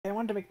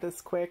wanted to make this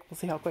quick. We'll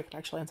see how quick it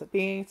actually ends up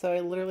being. So I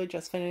literally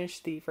just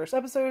finished the first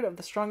episode of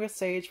The Strongest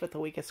Sage with the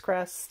Weakest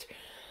Crest.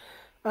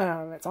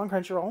 It's on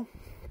Crunchyroll.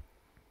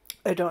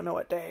 I don't know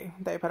what day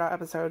they put out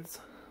episodes,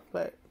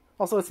 but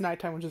also it's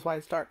nighttime, which is why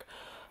it's dark.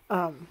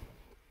 It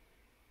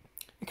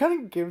kind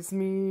of gives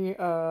me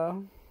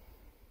the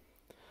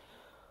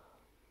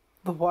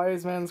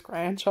wise man's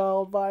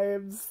grandchild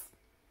vibes.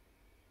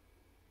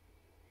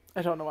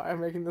 I don't know why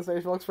I'm making this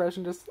facial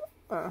expression, just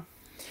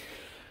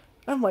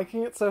I'm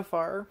liking it so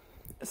far.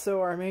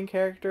 So our main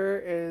character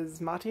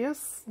is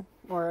Matthias,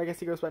 or I guess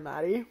he goes by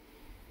Matty.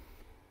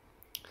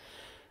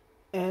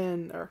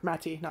 Or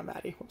Matty, not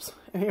Maddie, whoops.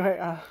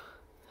 Anyway,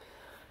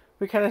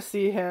 we kind of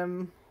see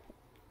him,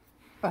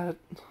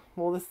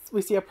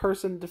 we see a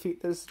person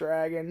defeat this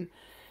dragon,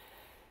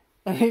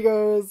 and he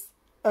goes,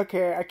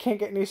 okay, I can't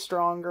get any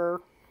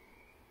stronger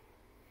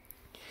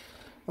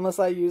unless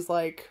I use,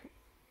 like,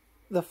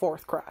 the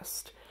 4th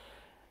crest.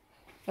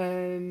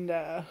 And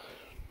then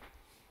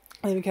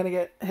we kind of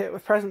get hit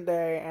with present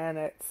day, and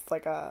it's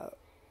like I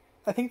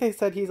think they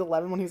said he's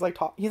 11 when he's like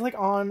he's like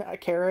on a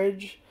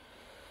carriage,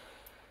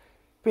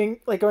 being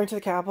like going to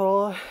the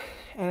capital,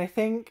 and I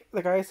think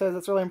the guy says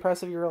it's really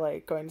impressive you're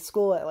like going to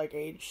school at like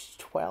age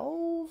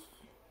 12,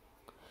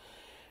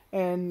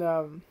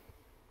 and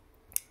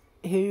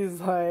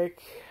he's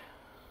like,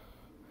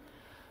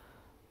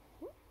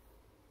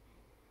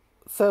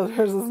 so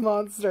there's this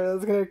monster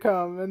that's gonna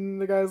come,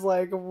 and the guy's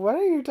like, what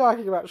are you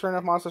talking about? Sure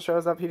enough, monster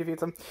shows up, he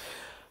defeats him.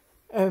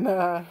 And,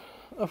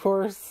 of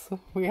course,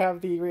 we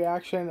have the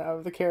reaction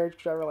of the carriage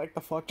driver, like,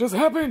 the fuck just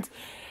happened?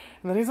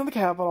 And then he's in the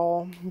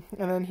capital,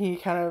 and then he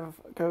kind of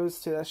goes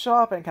to the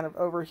shop and kind of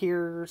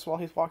overhears while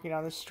he's walking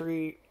down the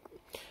street.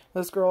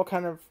 This girl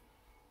kind of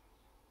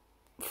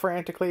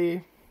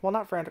frantically, well,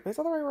 not frantically, is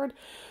that the right word?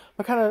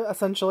 But kind of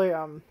essentially,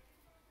 kind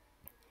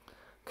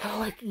of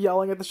like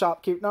yelling at the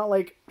shopkeep, not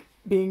like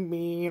being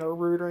mean or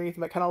rude or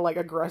anything, but kind of like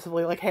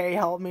aggressively, like, hey,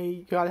 help me,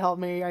 you gotta help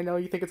me, I know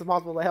you think it's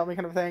impossible to help me,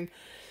 kind of thing.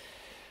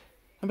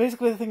 And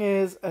basically the thing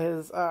is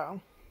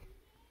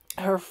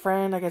her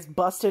friend, I guess,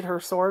 busted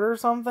her sword or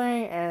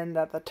something, and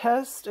that the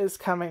test is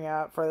coming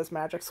up for this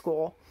magic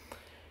school.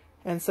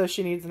 And so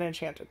she needs an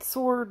enchanted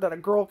sword that a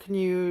girl can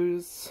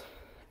use.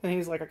 And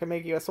he's like, I can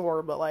make you a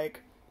sword, but,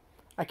 like,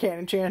 I can't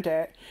enchant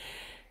it.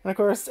 And, of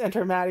course,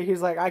 enter Maddie,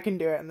 who's like, I can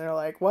do it. And they're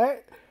like,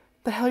 what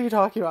the hell are you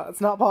talking about? It's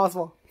not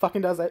possible.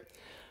 Fucking does it.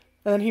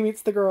 And then he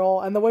meets the girl,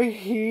 and the way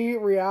he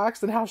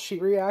reacts and how she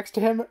reacts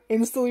to him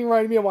instantly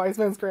reminded me of Wise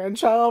Man's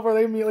Grandchild, where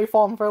they immediately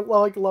fall in for,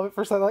 like, love at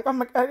first sight, like, oh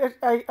my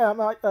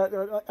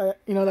god,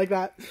 you know, like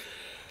that.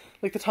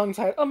 Like the tongue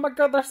tied, oh my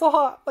god, they're so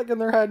hot, like in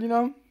their head, you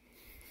know?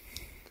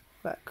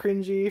 That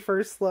cringy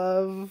first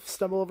love,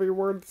 stumble over your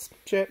words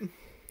shit.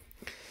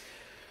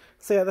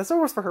 So yeah, the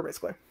sword was for her,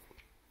 basically.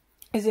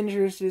 He's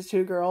introduced to these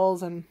 2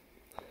 girls, and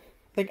I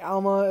think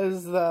Alma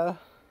is the...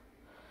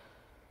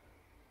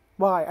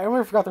 Why? I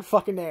already forgot their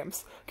fucking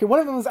names. Okay, one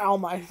of them is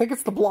Alma. I think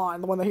it's the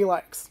blonde, the one that he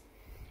likes.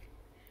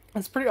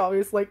 It's pretty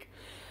obvious, like,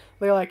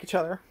 they like each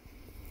other.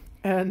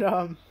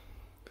 And,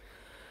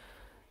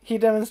 he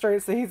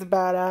demonstrates that he's a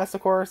badass, of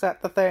course,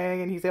 at the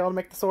thing, and he's able to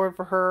make the sword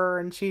for her,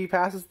 and she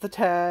passes the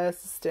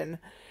test, and...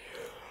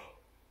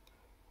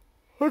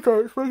 What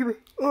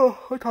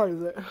time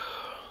is it?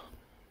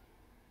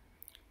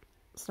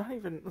 It's not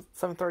even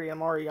 7:30,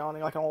 I'm already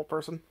yawning like an old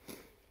person.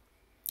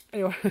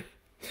 Anyway...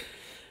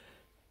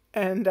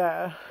 And,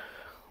 so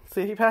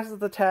he passes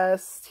the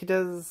test. He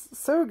does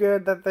so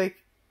good that they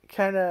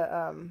kind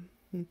of,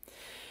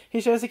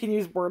 he shows he can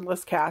use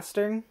wordless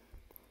casting.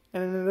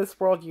 And in this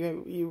world,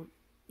 you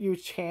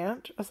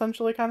chant,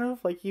 essentially, kind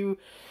of. Like,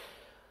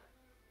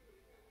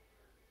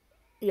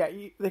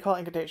 they call it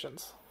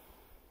incantations.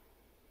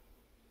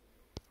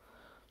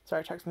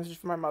 Sorry, text message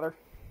from my mother.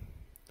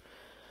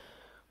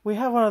 We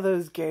have one of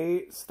those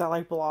gates that,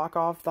 like, block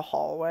off the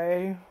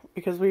hallway,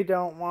 because we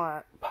don't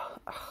want...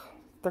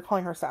 They're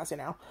calling her Sassy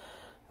now.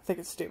 I think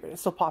it's stupid.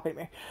 It's still Poppy to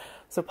me.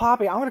 So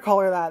Poppy, I'm going to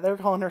call her that. They're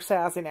calling her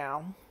Sassy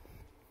now.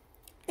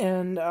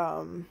 And,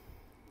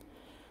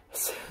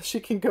 so she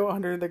can go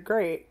under the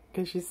grate,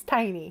 because she's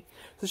tiny.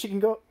 So she can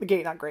go, the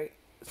gate, not grate.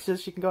 So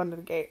she can go under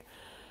the gate.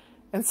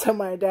 And so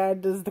my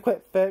dad does the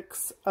quick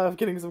fix of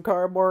getting some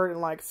cardboard and,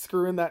 like,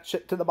 screwing that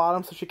shit to the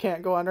bottom so she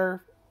can't go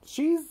under.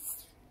 If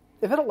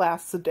it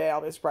lasts a day,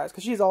 I'll be surprised,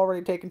 because she's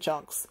already taken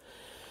chunks.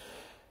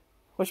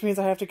 Which means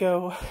I have to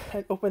go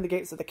and open the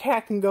gate so the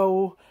cat can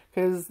go,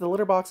 because the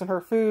litter box and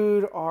her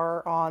food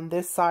are on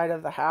this side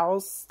of the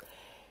house.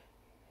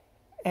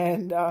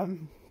 And, so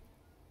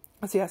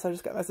yes, I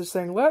just got a message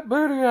saying, let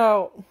Birdie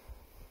out!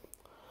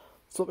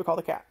 That's what we call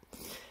the cat.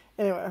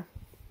 Anyway.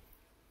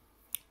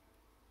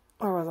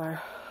 Where was I?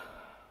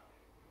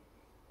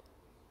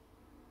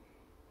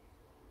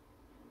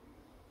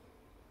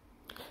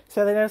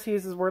 So they notice he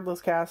uses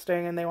wordless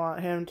casting, and they want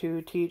him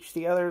to teach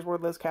the others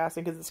wordless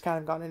casting, because it's kind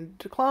of gone into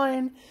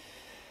decline.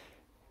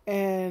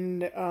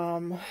 And,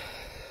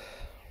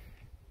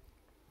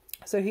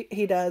 so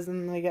he does,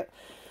 and they get...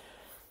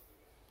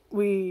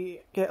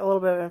 we get a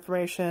little bit of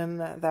information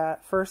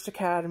that First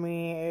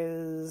Academy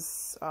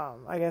is,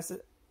 I guess,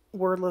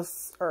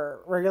 wordless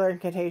or regular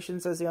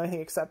incantations is the only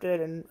thing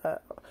accepted, and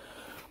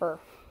or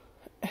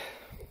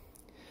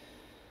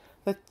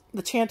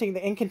the chanting,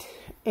 the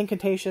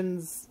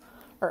incantations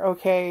are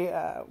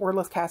okay.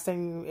 Wordless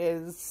casting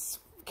is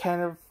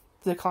kind of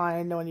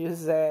declined. No one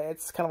uses it.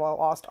 It's kind of a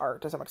lost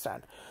art to some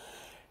extent,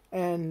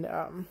 and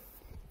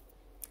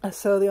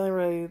so the only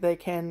way they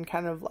can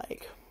kind of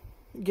like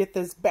get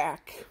this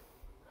back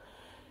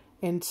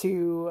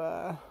into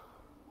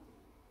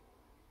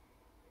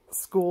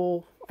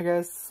school, I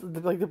guess,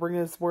 like to bring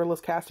this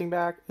wordless casting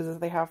back, is that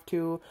they have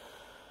to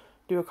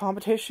do a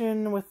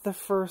competition with the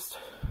first,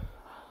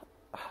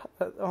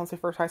 I won't say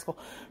first high school,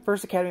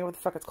 First Academy, what the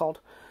fuck it's called.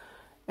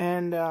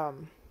 And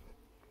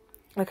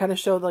I kind of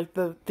showed like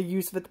the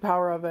use of it, the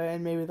power of it,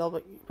 and maybe they'll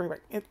like, bring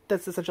back it.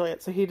 That's essentially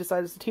it. So he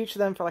decides to teach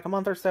them for like a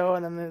month or so,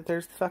 and then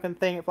there's the fucking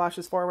thing. It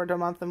flashes forward to a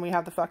month, and we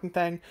have the fucking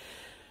thing.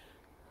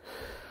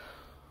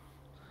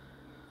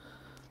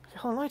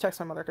 Hold on, let me text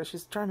my mother because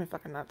she's driving me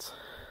fucking nuts.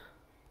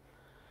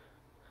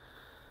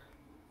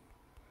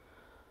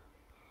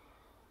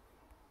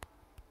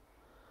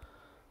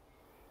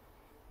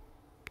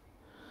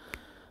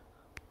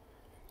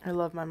 I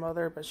love my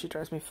mother, but she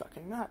drives me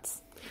fucking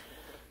nuts.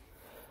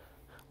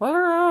 Let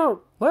her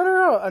out! Let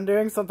her out! I'm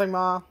doing something,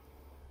 Ma.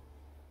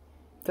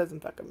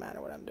 Doesn't fucking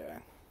matter what I'm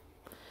doing.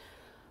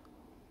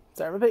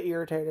 So I'm a bit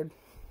irritated.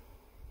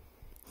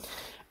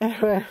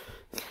 Anyway,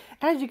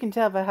 as you can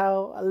tell by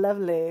how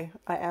lovely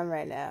I am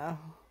right now.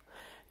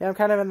 Yeah, I'm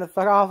kind of in the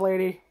fuck off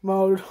lady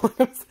mode.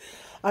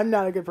 I'm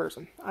not a good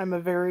person. I'm a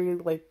very,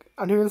 like,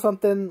 I'm doing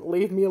something,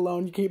 leave me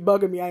alone, you keep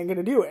bugging me, I ain't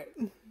gonna do it.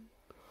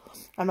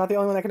 I'm not the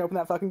only one that can open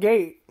that fucking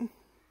gate.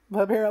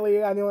 But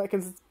apparently I'm the only one that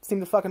can seem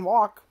to fucking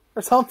walk.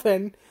 Or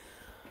something.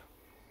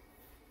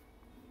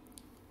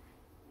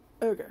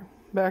 Okay.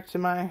 Back to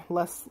my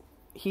less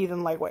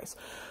heathen-like ways.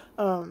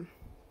 So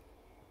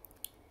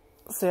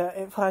yeah,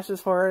 it flashes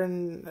forward,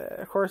 and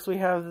of course we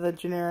have the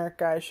generic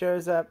guy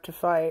shows up to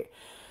fight.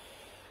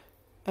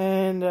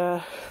 And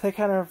they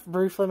kind of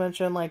briefly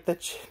mention, like, the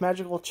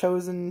magical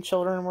chosen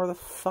children, where the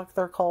fuck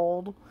they're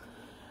called.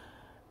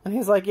 And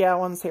he's like, yeah,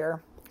 one's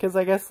here. Because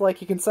I guess,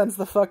 like, you can sense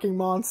the fucking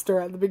monster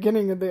at the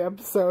beginning of the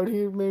episode.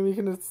 He maybe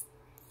can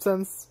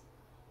sense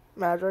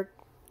magic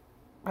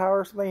power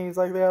or something. He's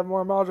like, they have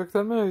more magic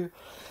than me.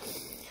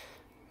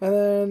 And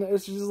then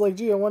it's just like,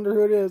 gee, I wonder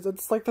who it is.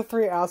 It's like the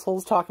three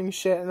assholes talking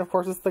shit, and of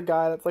course it's the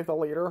guy that's like the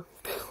leader.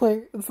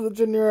 Like, it's the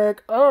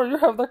generic, oh, you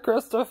have the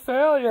crest of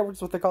failure, which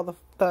is what they call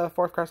the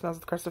fourth crest now, is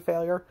the crest of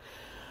failure.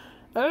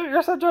 Oh,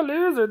 you're such a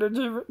loser, did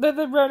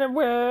they run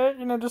away?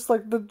 You know, just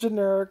like the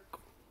generic.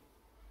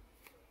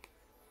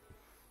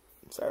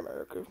 Sorry,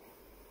 America.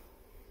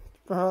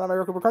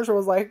 America, but Crunchyroll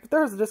was like,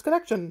 there's a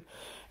disconnection.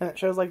 And it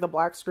shows like the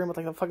black screen with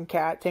like a fucking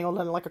cat tangled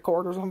in like a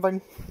cord or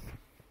something.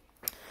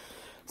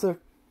 So,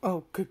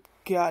 oh, good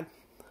God.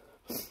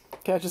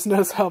 Cat just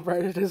knows how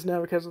bright it is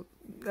now because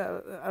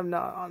I'm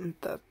not on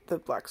the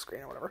black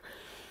screen or whatever.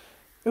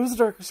 It was a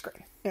darker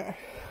screen. Yeah.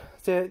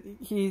 So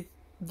he's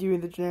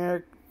doing the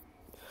generic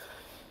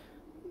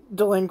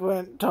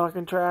delinquent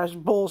talking trash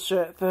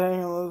bullshit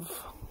thing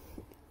of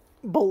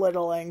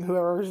belittling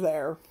whoever's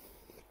there.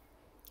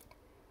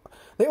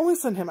 They only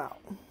send him out.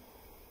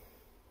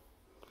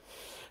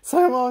 So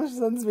my mom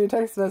sends me a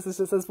text message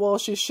that says, well,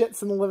 she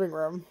shits in the living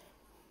room.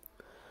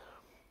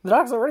 The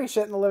dog's already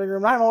shit in the living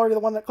room, and I'm already the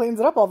one that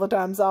cleans it up all the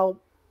time, so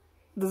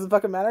does it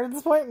fucking matter at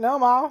this point? No,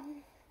 Ma.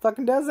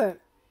 Fucking doesn't.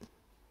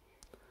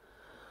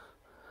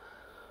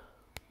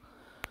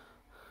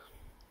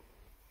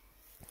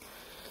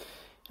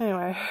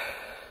 Anyway.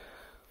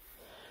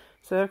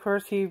 So, of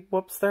course, he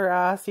whoops their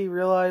ass. He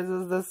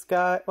realizes this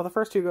guy... Well, the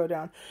first two go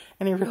down.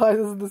 And he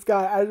realizes this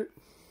guy...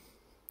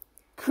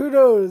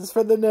 Kudos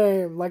for the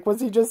name. Like, was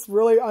he just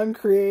really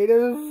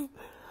uncreative?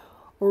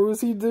 Or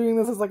was he doing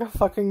this as, like, a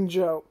fucking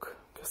joke?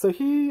 So,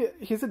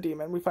 he's a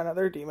demon. We find out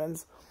they're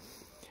demons.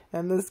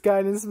 And this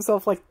guy names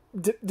himself, like,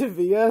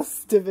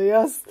 Devious.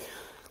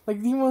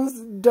 Like, the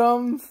most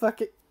dumb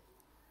fucking...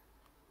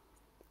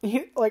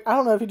 Like, I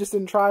don't know if he just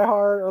didn't try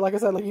hard, or like I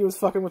said, like, he was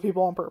fucking with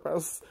people on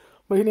purpose.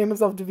 But he named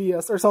himself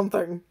Devious or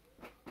something.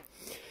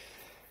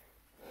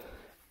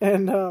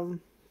 And,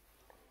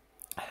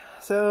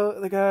 so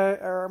the guy,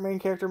 our main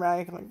character,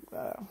 Maggie,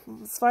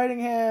 is fighting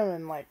him,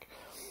 and, like,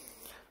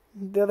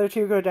 the other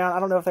two go down. I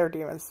don't know if they're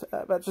demons,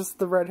 but just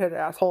the redheaded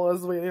asshole,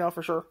 as we know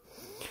for sure,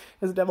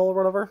 is a devil or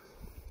whatever.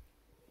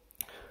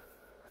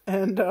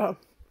 And,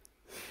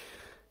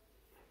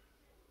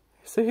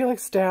 so he, like,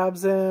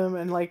 stabs him,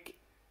 and, like,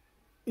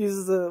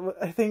 uses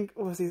I think,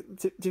 what was he,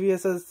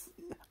 Devious says,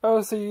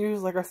 oh, so you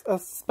use, like, a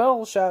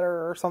spell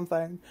shatter or something.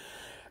 And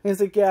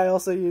he's like, yeah, I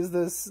also use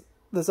this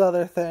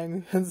other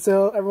thing. And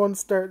so everyone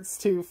starts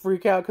to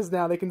freak out, because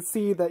now they can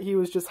see that he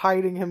was just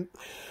hiding him.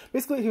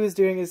 Basically what he was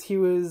doing is he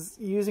was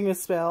using a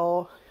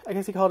spell, I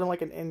guess he called him,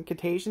 like, an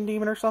incantation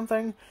demon or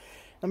something.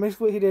 And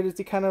basically what he did is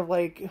he kind of,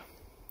 like,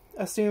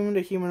 assumed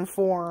a human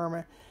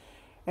form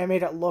and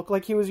made it look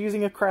like he was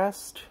using a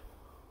crest.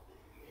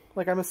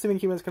 Like, I'm assuming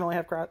humans can only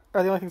have crest,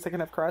 are the only things that can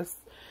have crests.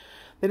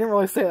 They didn't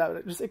really say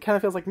that, but it kind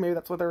of feels like maybe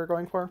that's what they were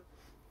going for.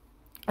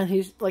 And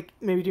he's, like,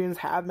 maybe demons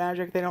have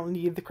magic, they don't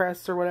need the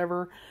crests or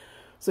whatever.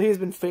 So he's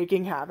been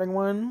faking having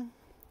one.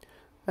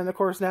 And of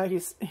course now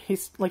he's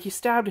like, he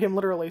stabbed him,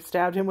 literally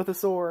stabbed him with a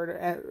sword,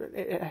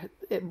 and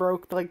it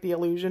broke, like, the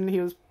illusion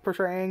he was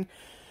portraying.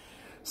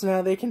 So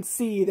now they can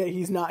see that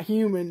he's not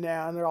human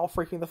now, and they're all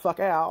freaking the fuck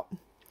out.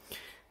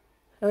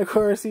 And of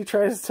course he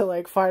tries to,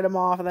 like, fight him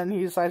off, and then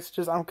he decides to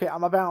just, okay,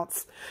 I'm a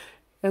bounce.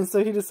 And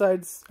so he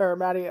decides, or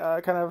Maddie,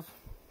 kind of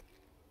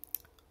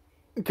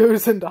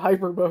goes into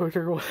hyper mode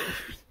or whatever.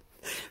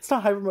 It's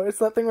not hyper mode, it's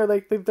that thing where,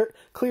 like, they're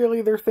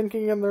clearly they're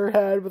thinking in their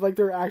head, but, like,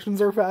 their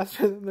actions are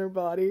faster than their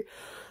body.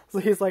 So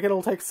he's like,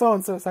 it'll take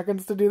so-and-so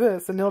seconds to do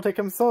this, and it'll take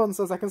him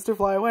so-and-so seconds to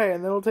fly away,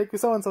 and it'll take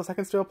so-and-so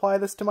seconds to apply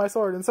this to my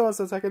sword, and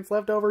so-and-so seconds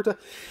left over to...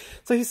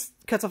 So he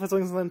cuts off his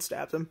wings and then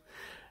stabs him.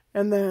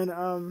 And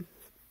then,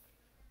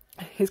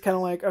 he's kind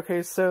of like,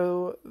 okay,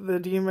 so the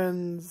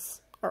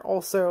demons are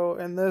also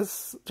in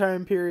this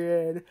time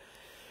period,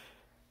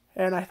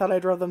 and I thought I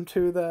drove them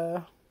to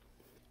the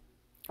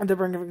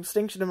brink of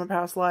extinction in my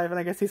past life, and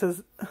I guess he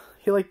says,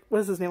 he, like, what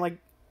is his name, like,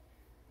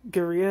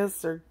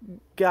 Gaius or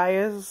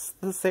Gaius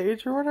the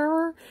Sage or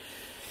whatever?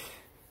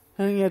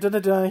 And yeah,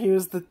 he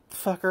was the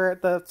fucker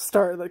at the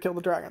start that killed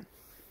the dragon.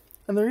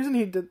 And the reason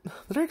he did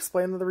I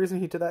explain that the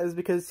reason he did that is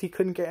because he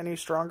couldn't get any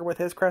stronger with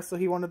his crest, so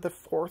he wanted the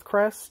 4th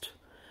crest.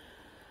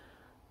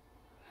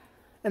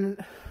 And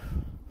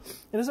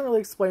it doesn't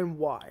really explain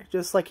why.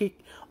 Just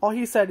like all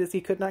he said is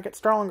he could not get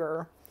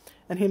stronger,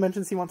 and he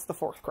mentions he wants the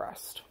 4th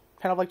crest.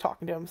 Kind of like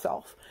talking to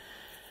himself.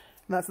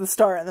 And that's the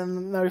start,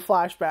 and then we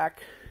flash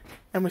back,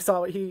 and we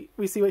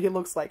see what he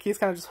looks like. He's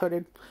kind of just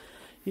hooded.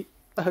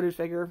 A hooded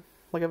figure,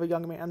 like of a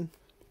young man.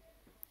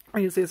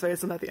 And you see his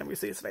face, and at the end we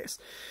see his face.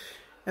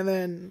 And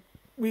then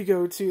we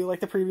go to, like,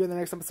 the preview of the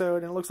next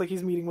episode, and it looks like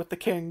he's meeting with the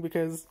king,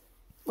 because,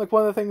 like,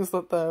 one of the things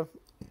that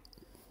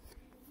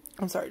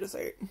I'm sorry to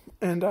say it,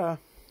 and,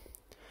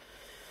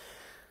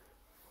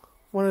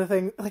 one of the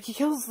things, like, he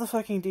kills the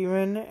fucking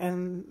demon,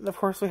 and of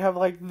course we have,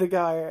 like, the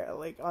guy,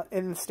 like,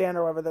 in the stand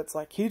or whatever that's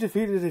like, he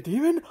defeated a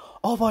demon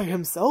all by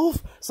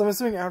himself? So I'm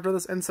assuming after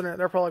this incident,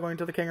 they're probably going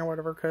to the king or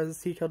whatever,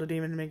 because he killed a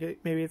demon,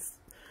 maybe it's,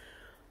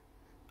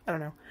 I don't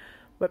know.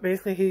 But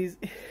basically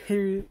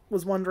he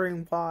was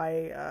wondering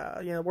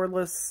why,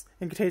 wordless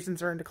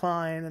incantations are in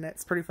decline, and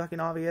it's pretty fucking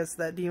obvious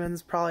that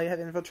demons probably have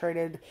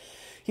infiltrated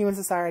human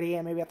society,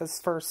 and maybe at this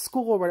first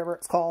school or whatever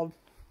it's called.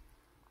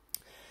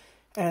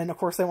 And, of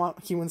course, they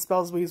want human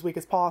spells to be as weak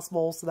as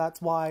possible, so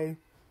that's why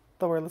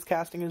the wordless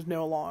casting is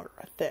no longer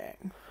a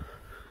thing.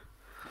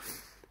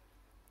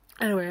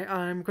 Anyway,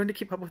 I'm going to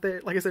keep up with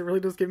it. Like I said, it really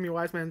does give me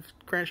Wise Man's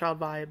Grandchild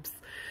vibes.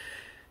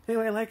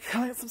 Anyway, like,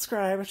 comment,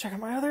 subscribe, and check out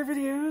my other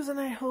videos, and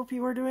I hope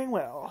you are doing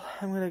well.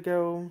 I'm going to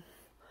go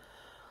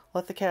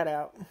let the cat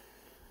out.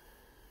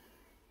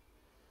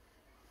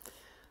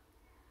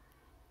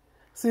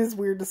 See, it's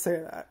weird to say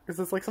that, because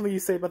it's like something you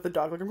say about the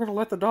dog. Like, I'm going to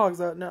let the dogs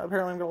out. No,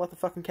 apparently I'm going to let the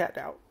fucking cat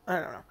out. I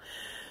don't know.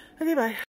 Okay, bye.